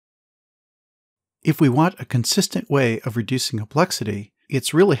If we want a consistent way of reducing complexity,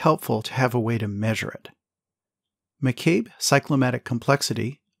 it's really helpful to have a way to measure it. McCabe cyclomatic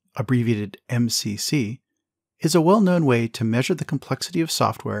complexity, abbreviated MCC, is a well-known way to measure the complexity of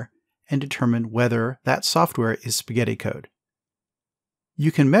software and determine whether that software is spaghetti code.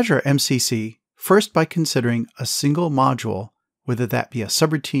 You can measure MCC first by considering a single module, whether that be a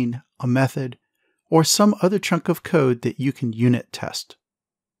subroutine, a method, or some other chunk of code that you can unit test.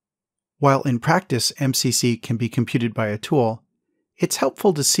 While in practice MCC can be computed by a tool, it's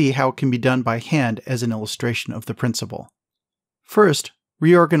helpful to see how it can be done by hand as an illustration of the principle. First,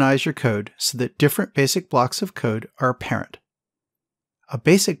 reorganize your code so that different basic blocks of code are apparent. A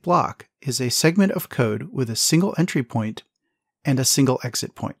basic block is a segment of code with a single entry point and a single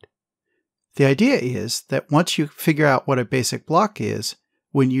exit point. The idea is that once you figure out what a basic block is,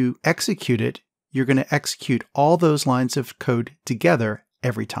 when you execute it, you're going to execute all those lines of code together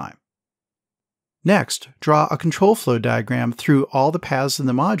every time. Next, draw a control flow diagram through all the paths in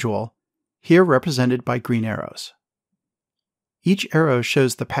the module, here represented by green arrows. Each arrow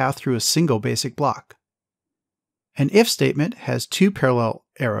shows the path through a single basic block. An if statement has two parallel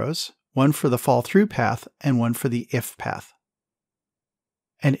arrows, one for the fall-through path and one for the if path.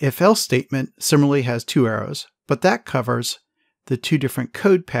 An if-else statement similarly has two arrows, but that covers the two different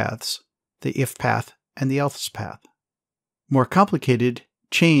code paths, the if path and the else path. More complicated,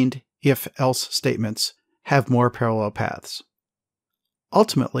 chained if-else statements have more parallel paths.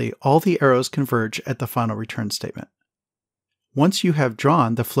 Ultimately, all the arrows converge at the final return statement. Once you have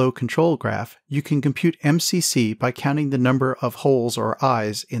drawn the flow control graph, you can compute MCC by counting the number of holes or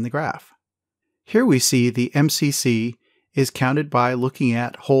eyes in the graph. Here we see the MCC is counted by looking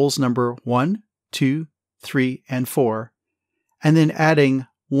at holes number 1, 2, 3, and 4, and then adding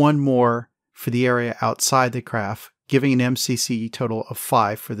one more for the area outside the graph, giving an MCC total of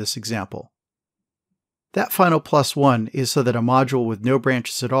 5 for this example. That final +1 is so that a module with no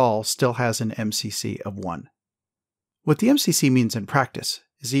branches at all still has an MCC of 1. What the MCC means in practice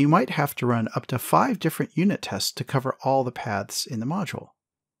is that you might have to run up to 5 different unit tests to cover all the paths in the module.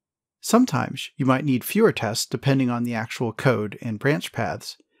 Sometimes you might need fewer tests depending on the actual code and branch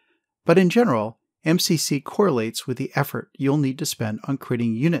paths, but in general, MCC correlates with the effort you'll need to spend on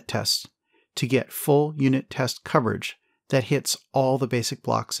creating unit tests to get full unit test coverage that hits all the basic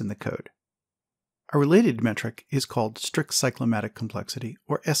blocks in the code. A related metric is called strict cyclomatic complexity,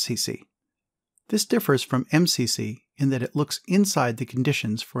 or SCC. This differs from MCC in that it looks inside the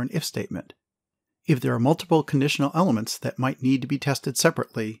conditions for an if statement. If there are multiple conditional elements that might need to be tested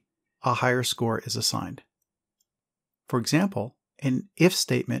separately, a higher score is assigned. For example, an if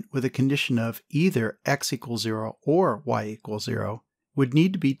statement with a condition of either x equals 0 or y equals 0 would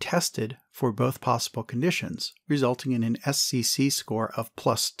need to be tested for both possible conditions, resulting in an SCC score of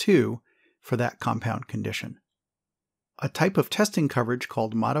 +2 for that compound condition. A type of testing coverage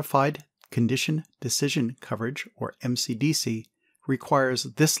called Modified Condition Decision Coverage, or MCDC, requires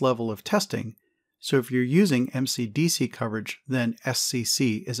this level of testing, so if you're using MCDC coverage, then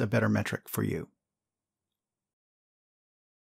SCC is a better metric for you.